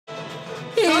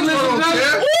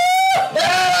Yeah!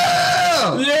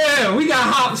 Yeah, we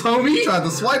got hops, homie. He tried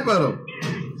to swipe at him.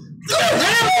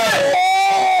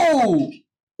 Oh!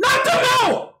 Knocked him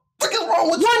out! What is wrong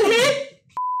with One hit?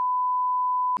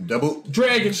 Double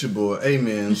Dragon. It's your boy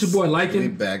AMENZ. It's your boy Lycan. We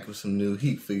back with some new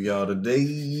heat for y'all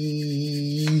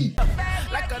today.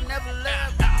 Like I never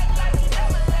left.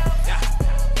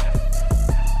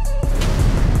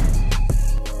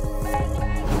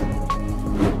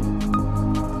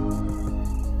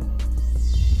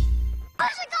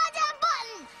 Push the goddamn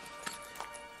button!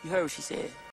 You heard what she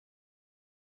said.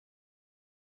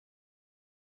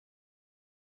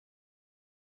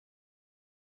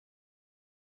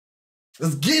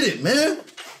 Let's get it, man.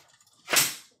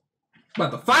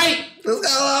 About to fight. Let's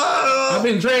go. I've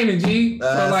been training, G.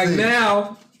 So like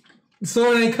now, the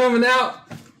sword ain't coming out.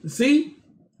 See?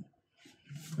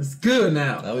 It's good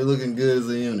now. Now we looking good as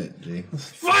a unit, G. Let's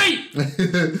fight! We ain't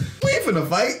finna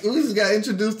fight. We just got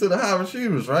introduced to the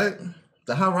HASHIRAS, right?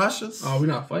 The HASHIRAS? Oh, we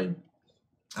not fighting?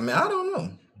 I mean, I don't know.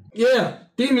 Yeah.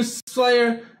 Demon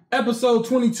Slayer, episode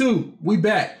 22. We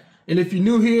back. And if you're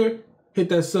new here, hit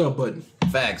that sub button.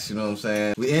 Facts, you know what I'm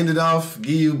saying? We ended off,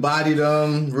 Giyu bodied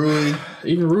Rui.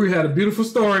 Even Rui had a beautiful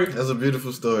story. That's a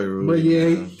beautiful story, Rui. But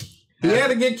yeah, he had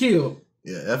to get killed.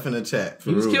 Yeah, F in the chat.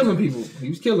 He was killing people. He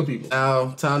was killing people. Now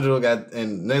Tanjiro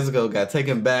and Nezuko got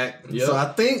taken back. Yep. So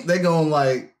I think they're gonna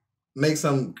like make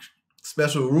some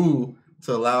special rule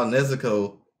to allow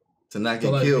Nezuko to not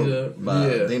get killed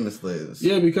by Demon Slayers.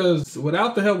 Yeah, because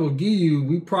without the help of Giyu,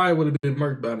 we probably would have been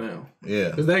murked by now. Yeah.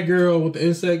 Because that girl with the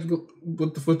insect,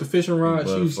 with the fishing rod,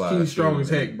 she's strong as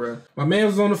heck, bro. My man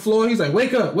was on the floor. He's like,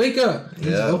 wake up, wake up.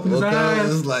 He just opened his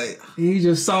eyes. It's like, he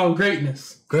just saw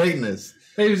greatness. Greatness.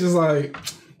 He was just like,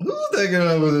 who's that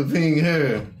girl with the pink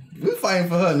hair? We fighting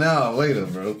for her now or later,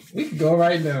 bro. We can go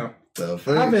right now. So,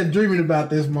 I've been dreaming about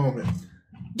this moment.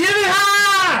 Get it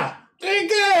high! Get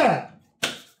good!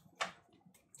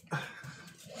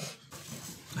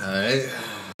 Alright.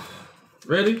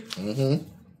 Ready? Mm-hmm.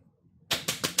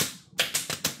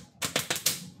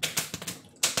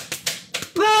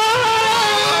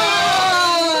 Ah!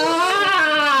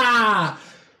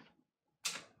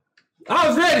 I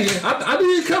was ready. I knew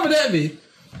you coming at me.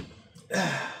 What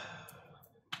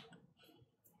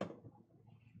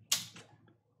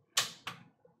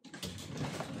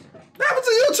happened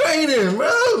to your training,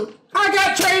 bro? I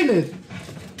got training.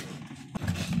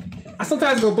 I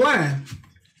sometimes go blind.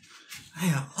 Hey,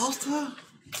 I lost her?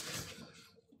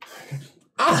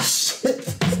 Oh,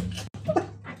 shit.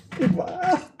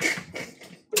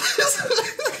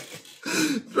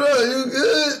 Bro, you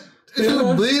good?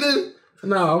 You bleeding?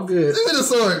 No, I'm good. Give me the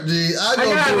sword, G. I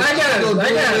got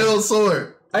it.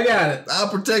 Sword. I got it. I'll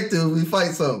protect you if we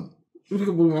fight something.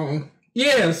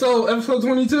 Yeah, so episode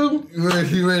 22. You ready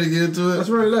to get into it? Let's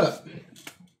run it up.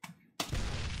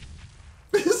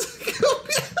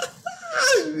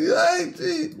 Right,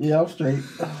 G. Yeah, I'm straight.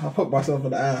 I put myself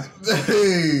in the eye.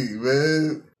 Hey,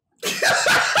 man.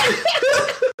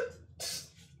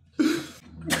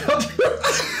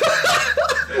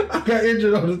 I got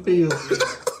injured on the field.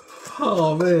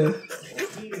 Oh, man.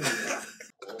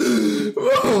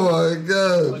 Oh, my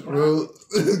gosh, bro.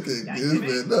 Okay, this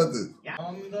man nothing.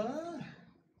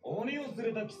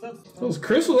 Those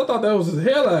crystals? I thought that was his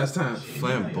hair last time.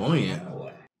 Flamboyant.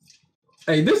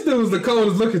 Hey, this dude was the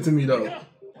coldest looking to me, though.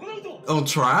 On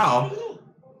trial?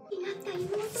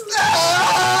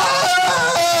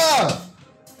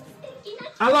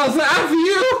 I lost an eye for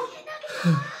you.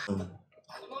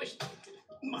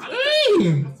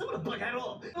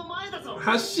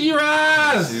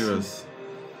 HASHIRAS.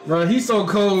 Bro, he's so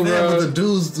cold, bro. With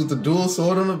the dual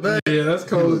sword on the back. Yeah, that's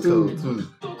cold too.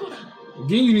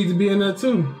 Giyu need to be in there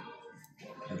too.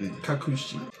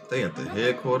 Kakushi. They at the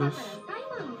headquarters.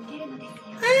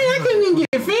 Hey, I couldn't even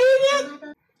get fed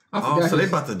yet. Oh, so they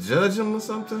about to judge him or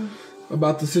something?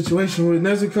 About the situation with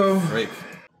Nezuko. Right.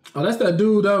 Oh, that's that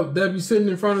dude that be sitting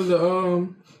in front of the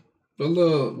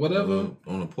little whatever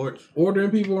on the porch, ordering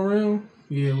people around.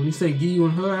 Yeah, when he sent Giyu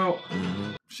and her out.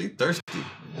 She thirsty.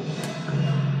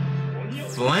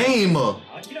 Flamer.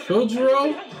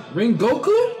 Kojiro,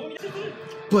 Rengoku.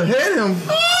 But hit him.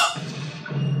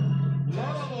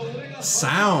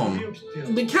 Sound.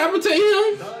 Decapitate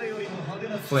him.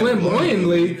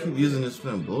 Flamboyantly. Keep using this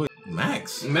flamboyant.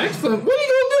 Max. What are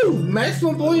you gonna do? Max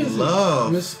flamboyant.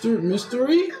 Love.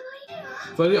 Mystery.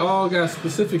 So they all got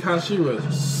specific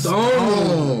HASHIRAS.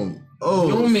 Stone. Oh,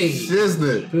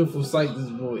 shiznit. Beautiful sight, this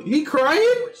boy. He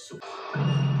crying?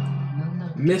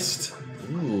 Mist.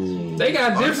 Ooh. They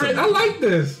got different. I like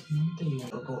this.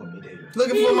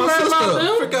 Looking for my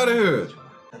sister. Frick out of here.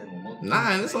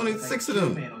 9. It's only 6 of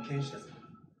them.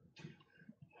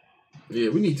 Yeah,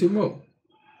 we need 2 more.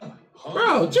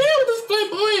 Bro, chill with this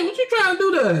flamboyant. What you trying to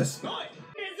do to us?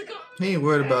 He ain't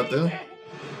worried about them.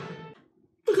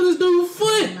 Look at this dude's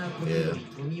foot. Yeah.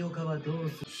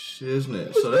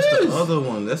 Shiznit. So that's the other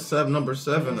one. That's number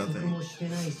 7, I think.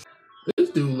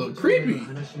 This dude look creepy.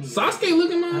 Sasuke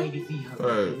looking man.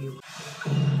 Right.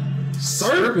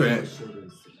 Serpent.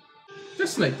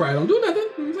 This snake probably don't do nothing.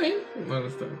 You know what I'm saying? I don't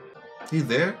understand. He's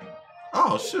there?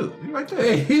 Oh, shoot. He right there.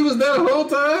 Hey, he was there the whole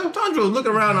time? Tanjiro was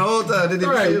looking around the whole time. Didn't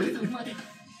even see him.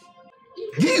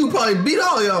 He probably beat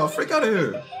all y'all. Freak out of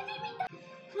here.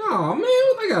 Oh, man.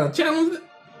 I got a challenge.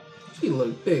 She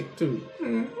look thick, too.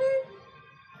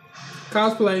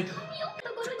 Cosplay.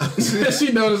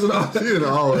 She noticed it all. She did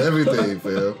all everything,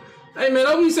 fam. Hey, man,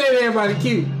 don't be saying everybody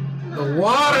cute. The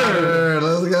water.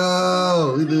 Let's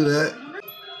go. We do that.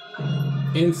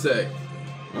 Insect.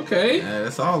 Okay. Yeah,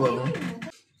 that's all of them.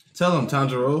 Tell him,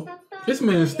 Tanjiro. This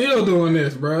man's still doing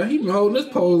this, bro. He been holding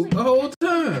this pose the whole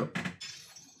time.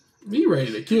 He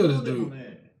ready to kill this dude.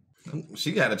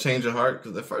 She got to change her heart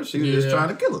because at first she was just trying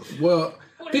to kill him. Well,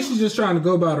 I think she's just trying to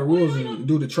go by the rules and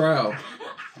do the trial.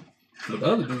 But the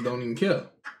other dudes don't even care.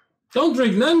 Don't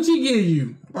drink nothing she give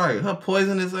you. Right, her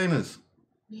poisonous anus.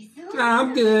 Nah,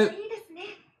 I'm good.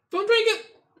 Don't drink it.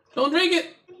 Don't drink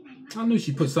it. I knew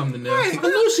she put something in there. Right, I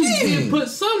knew she did put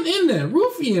something in there.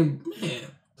 Ruffian,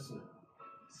 man.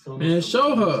 Man,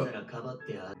 show her.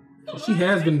 She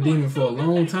has been a demon for a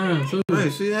long time, too.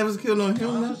 Right, she hasn't killed no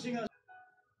human.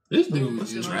 This dude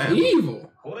is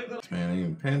evil. This man ain't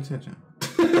even paying attention.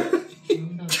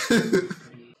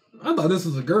 I thought this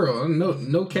was a girl.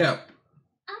 No cap.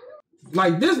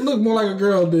 Like, this look more like a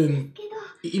girl than,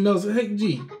 you know, hey,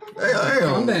 G. Hey,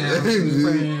 calm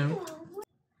down.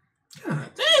 God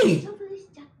dang.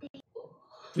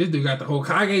 This dude got the whole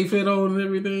Kage fit on and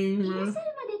everything, bro.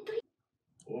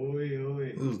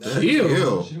 Who's that?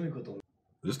 Chill.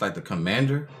 Just like the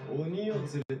commander. Who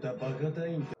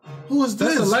is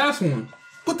this? That's the last one.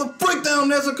 Put the frick down,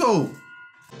 Nezuko.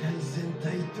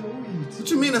 What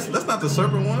you mean? That's not the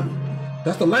serpent one?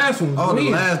 That's the last one. Oh,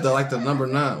 the last, like the number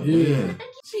 9. Yeah.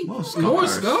 More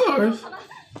scars.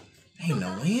 Ain't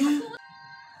no win.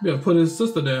 Better put his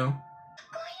sister down.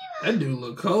 That dude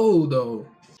look cold, though.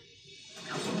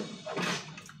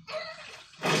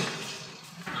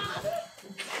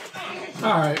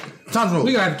 Alright. Tanjiro.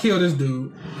 We gotta kill this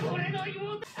dude.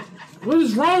 What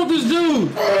is wrong with this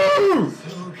dude?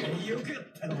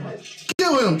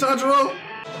 Kill him, Tanjiro.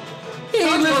 He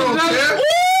ain't listening to us.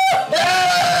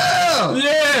 Yeah!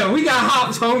 Yeah, we got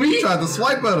hops, homie. He tried to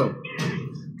swipe at him.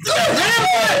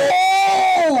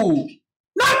 Oh!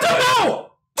 Knocked him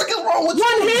out! What is wrong with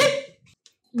One hit?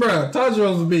 Bruh,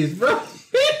 Tanjiro's a beast, bro.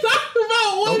 He knocked him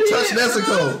out one hit. Don't touch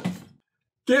Nezuko.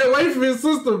 Get away from his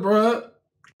sister, bruh.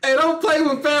 Hey, don't play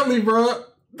with family, bruh.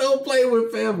 Don't play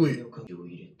with family.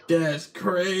 That's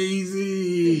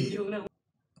crazy.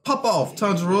 Pop off,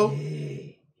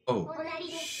 Tanjiro. Oh,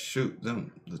 shoot.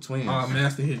 Them, the twins. Oh,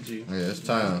 Master hit you. Yeah, it's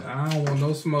time. I don't want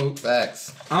no smoke.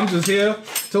 Facts. I'm just here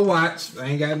to watch. I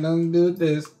ain't got nothing to do with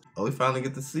this. Oh, we finally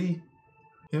get to see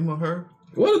him or her.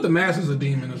 What if the Master's a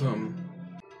demon or something?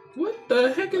 What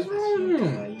the heck is wrong with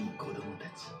him?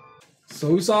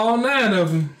 So we saw all 9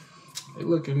 of them. They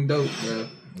looking dope, bro.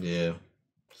 Yeah.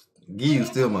 Giyu's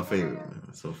still my favorite,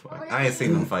 man, so far. I ain't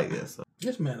seen them fight yet, so.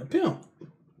 This man a pimp.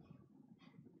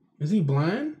 Is he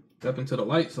blind? Up into the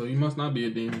light, so he must not be a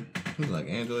demon. He's like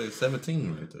Android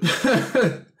 17 right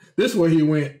there. This where he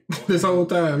went this whole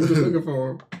time. He was looking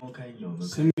for him.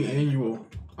 Semi-annual.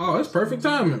 Oh, that's perfect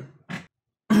timing.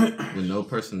 With no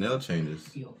personnel changes.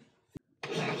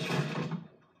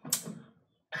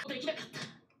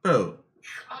 Bro,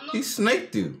 he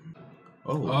snaked you.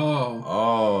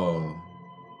 Oh.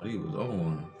 He was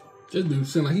on. This dude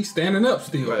seems like he's standing up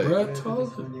still, right, bro.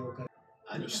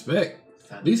 Respect.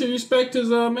 At least he respect his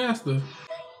master.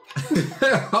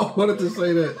 I wanted to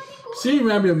say that. She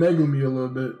reminded me of Megumi a little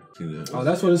bit. Oh,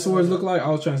 that's what the swords look like? I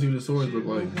was trying to see what the swords look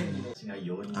like.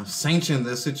 I'm sanctioning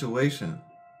this situation.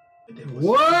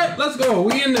 What? Let's go.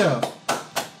 We in there.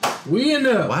 We in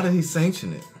there. Why did he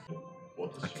sanction it?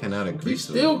 I cannot agree. He's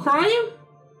still crying?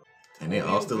 And they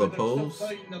all still opposed?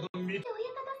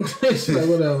 She's like,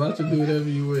 whatever. I should do whatever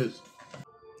you wish.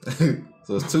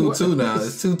 So it's 2-2 now.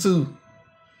 It's 2-2.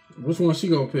 Which one she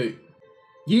gonna pick?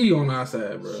 Yi on our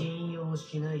side, bro.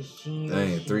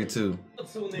 Dang, 3-2.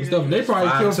 They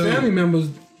probably killed family members.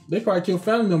 They probably killed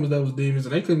family members that was demons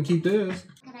and they couldn't keep theirs.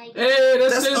 Hey,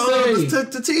 that's Sensei. Took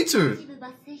the teacher. He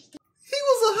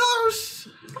was a harsh.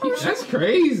 That's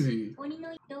crazy.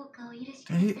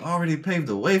 And he already paved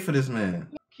the way for this man.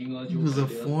 He was a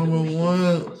former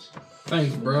one.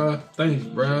 Thanks, bruh. Thanks,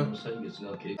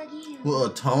 bruh. Will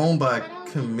atone by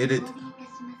committed.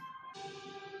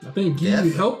 I think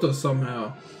Giyu helped us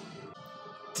somehow.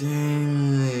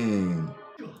 Dang.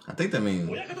 I think that means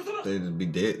they'd be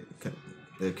dead.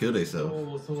 They'd kill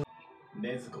themselves.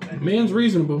 Man's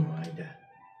reasonable.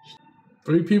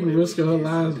 3 people risking her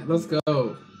lives. Let's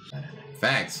go.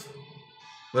 Facts.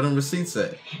 Where them receipts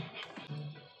at?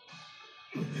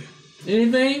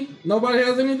 Anything? Nobody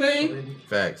has anything?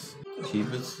 Facts.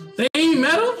 Cheapest. They ain't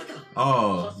met him?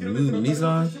 Oh,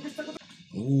 Mizan?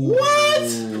 What?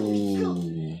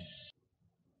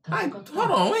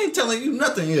 Hold on, we ain't telling you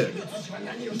nothing yet. God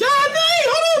dang,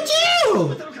 hold on,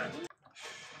 chill.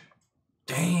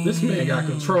 Dang. This man got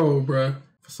control, bruh.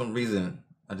 For some reason,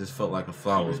 I just felt like a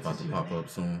flower was about to pop up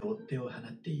soon.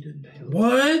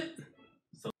 What?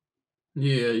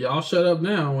 Yeah, y'all shut up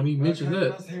now when he mentioned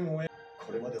that.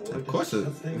 Of course,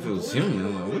 if it was human,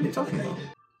 I'm like, what are you talking about?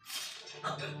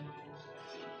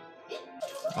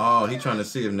 Oh, he trying to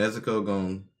see if Nezuko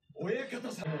gon'...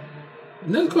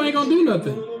 Nezuko ain't gonna do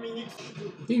nothing.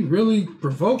 He really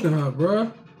provoking her,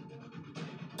 bruh.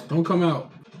 Don't come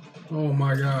out. Oh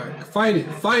my god. Fight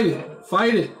it, fight it,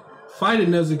 fight it. Fight it,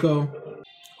 Nezuko.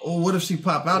 Oh, what if she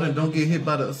pop out and don't get hit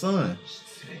by the sun?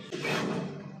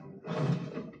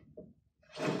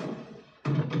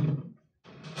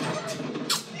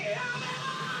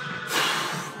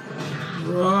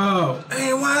 Bro.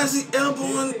 Hey, why is he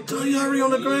elbowing Toyari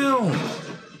on the ground?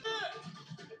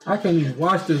 I can't even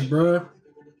watch this, bruh.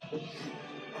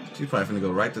 She's probably finna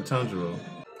go right to Tanjiro.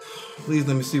 Please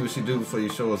let me see what she do before you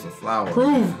show us a flower.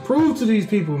 Prove to these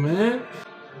people, man.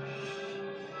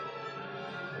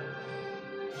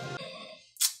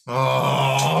 Oh!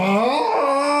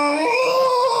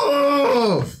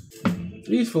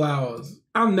 These flowers.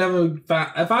 I'm never.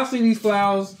 If I see these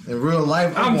flowers in real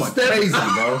life, I'm going crazy,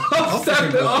 bro. I'm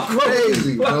stepping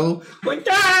crazy, bro. Like,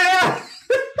 yeah.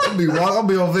 I'll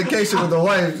be on vacation with the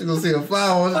wife. She's gonna see a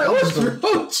flower. I'm just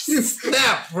gonna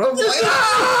snap, bro. Like,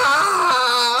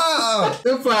 ah!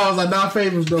 Them flowers are not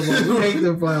famous no more. We hate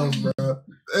them flowers, bro.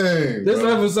 Dang, this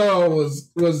episode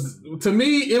was to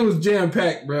me, it was jam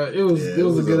packed, bro. It was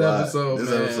a good episode. This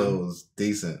episode was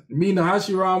decent. Meeting the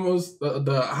Hashiramas,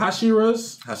 the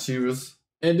Hashiras,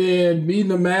 and then meeting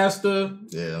the master.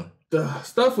 Yeah, the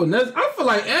stuff with Nez. I feel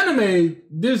like anime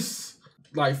this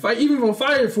like fight even from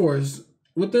Fire Force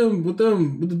with the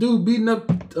dude beating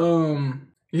up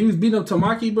he was beating up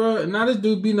Tamaki, bro, and now this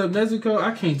dude beating up Nezuko.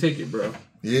 I can't take it, bro.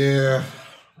 Yeah.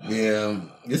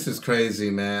 This is crazy,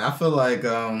 man. I feel like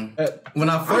when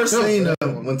I first seen them,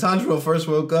 when Tanjiro first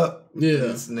woke up,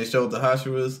 and they showed the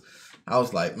Hashiras, I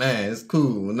was like, man, it's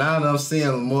cool. Now that I'm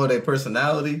seeing more of their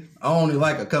personality, I only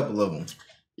like a couple of them.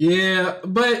 Yeah,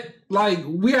 but like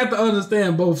we have to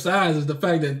understand both sides. Is the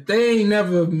fact that they ain't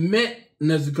never met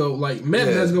Nezuko,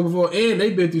 Nezuko before, and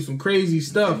they've been through some crazy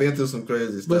stuff.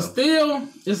 But still,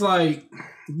 it's like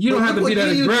you don't have to be that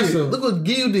aggressive. Look what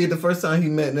Giyu did the first time he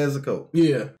met Nezuko.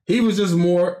 Yeah, he was just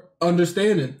more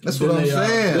understanding. That's what I'm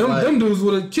saying. Them dudes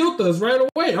would have killed us right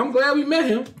away. I'm glad we met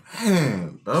him.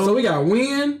 Man, bro. So we got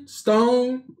wind,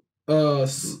 stone,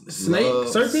 snake,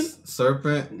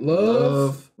 serpent,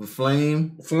 love,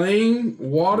 flame,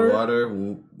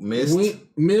 water,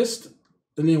 mist,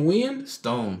 and then wind,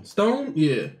 stone.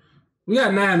 Yeah. We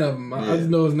got 9 of them. I just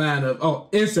know it's 9 of them. Oh,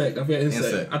 insect. I forgot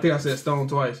insect. I think I said stone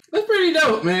twice. That's pretty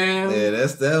dope, man. Yeah,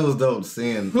 that was dope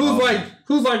seeing.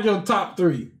 Who's like your top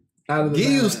 3 out of the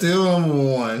Giyu still number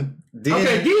 1.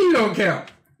 Okay, Giyu don't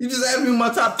count. You just asked me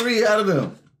my top 3 out of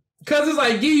them. Cause it's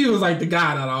like Giyu was like the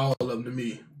god out of all of them to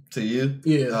me. To you?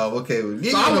 Yeah. Oh, okay. Well,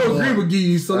 so I'm gonna agree with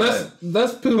Giyu. So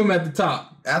let's put him at the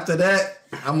top. After that,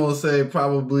 I'm gonna say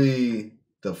probably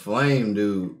the flame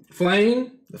dude.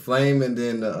 The flame and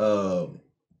then the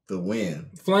wind.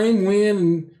 Flame, wind,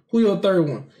 and who your third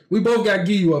one? We both got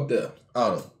Giyu up there.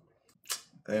 Oh.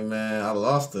 Hey man, I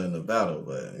lost her in the battle,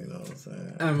 but you know what I'm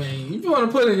saying. I mean, if you want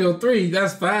to put in your 3,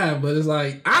 that's fine. But it's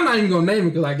like I'm not even gonna name it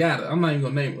because I got it. I'm not even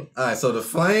gonna name it. All right, so the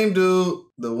flame dude,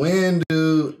 the wind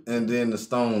dude, and then the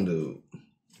stone dude.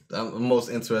 I'm most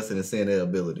interested in seeing their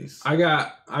abilities. I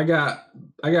got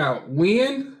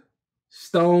wind,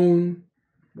 stone.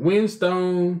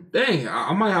 Dang,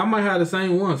 I might have the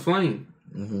same ones. Flame.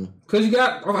 Cause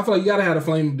I feel like you gotta have a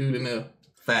flame dude in there.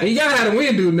 Facts. And you gotta have a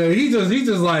wind dude in there. He's just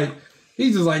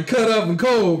like cut up and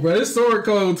cold, bro. It's sword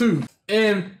cold too.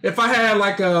 And if I had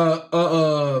like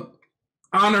a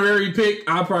honorary pick,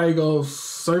 I'd probably go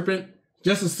serpent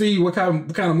just to see what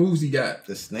kind of moves he got.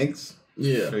 The snakes.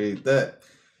 Yeah. Create that.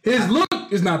 His look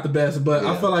is not the best, but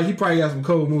I feel like he probably got some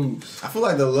cold moves. I feel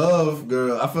like the love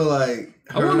girl. I feel like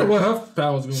I wonder what her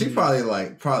powers gonna be. She probably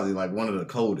like one of the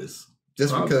coldest.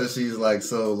 Just because she's like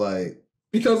so like.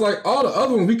 Because like all the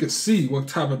other ones, we could see what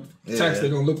type of attacks they're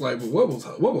gonna look like, but what will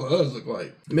hers look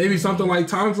like? Maybe something like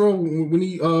Tanjiro when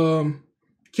he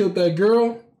killed that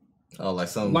girl. Oh, like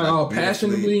something like all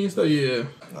passionately and stuff. Yeah,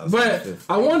 but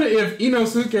I wonder if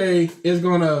Inosuke is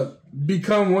gonna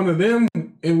become one of them,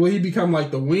 and will he become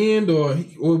like the wind, or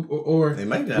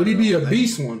would he be a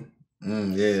beast one?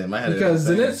 Yeah, it might have because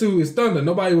Zenitsu is thunder.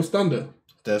 Nobody was thunder.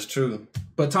 That's true.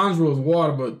 But Tanjiro is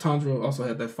water. But Tanjiro also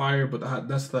had that fire. But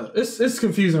it's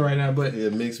confusing right now. But yeah,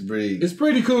 mixed breed. It's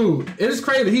pretty cool. It is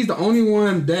crazy. He's the only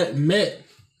one that met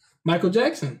Michael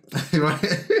Jackson. Right.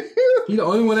 He's the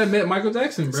only one that met Michael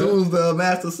Jackson, bro. As soon as the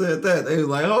master said that, they was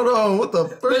like, "Hold on, what the?"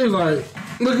 They was like,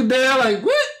 looking down, like,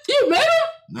 "What? You met him?"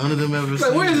 None of them ever.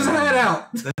 Like, where's his hat out?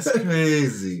 That's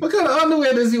crazy. What kind of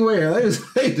underwear does he wear?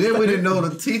 Then we didn't know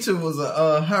the teacher was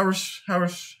a Hashira.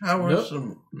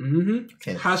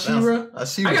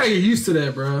 I gotta get used to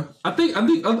that, bro. I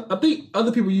think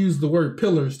other people use the word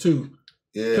pillars too.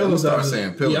 Yeah, pillars. I'm gonna start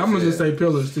saying pillars. Yeah, I'm gonna just say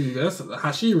pillars too. That's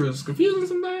Hashira's confusing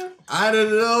sometimes. I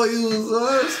didn't know he was.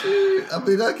 I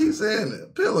mean, I keep saying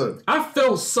it. Pillar. I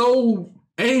felt so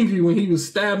angry when he was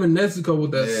stabbing Nezuko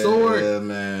with that sword. Yeah,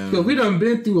 man. Because we done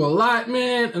been through a lot,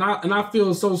 man, and I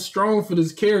feel so strong for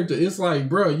this character. It's like,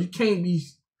 bro, you can't be.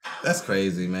 That's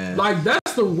crazy, man. Like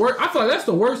that's the worst. I feel like that's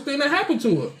the worst thing that happened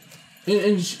to her.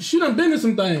 And she done been to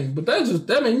some things, but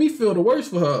that made me feel the worst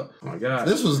for her. Oh my god,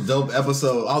 this was a dope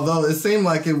episode. Although it seemed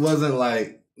like it wasn't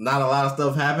like. Not a lot of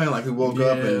stuff happened. Like we woke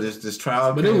up and this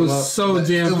trial. But it was so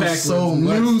jam packed. So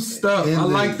new stuff. I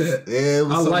like that. Yeah, it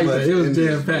was I so like much that. It was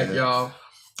jam packed, y'all.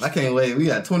 I can't wait. We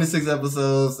got 26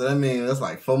 episodes. So that means that's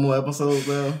like 4 more episodes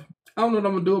though. I don't know what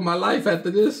I'm gonna do with my life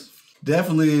after this.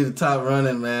 Definitely the top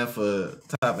running, man, for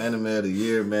top anime of the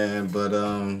year, man. But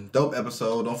dope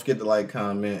episode. Don't forget to like,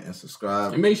 comment, and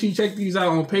subscribe. And make sure you check these out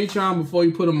on Patreon before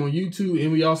you put them on YouTube.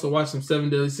 And we also watch some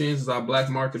 7 Deadly Sins as our black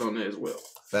market on there as well.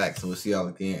 Facts. And we'll see y'all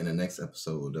again in the next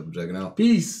episode of Double Dragon Out.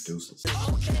 Peace. Deuces.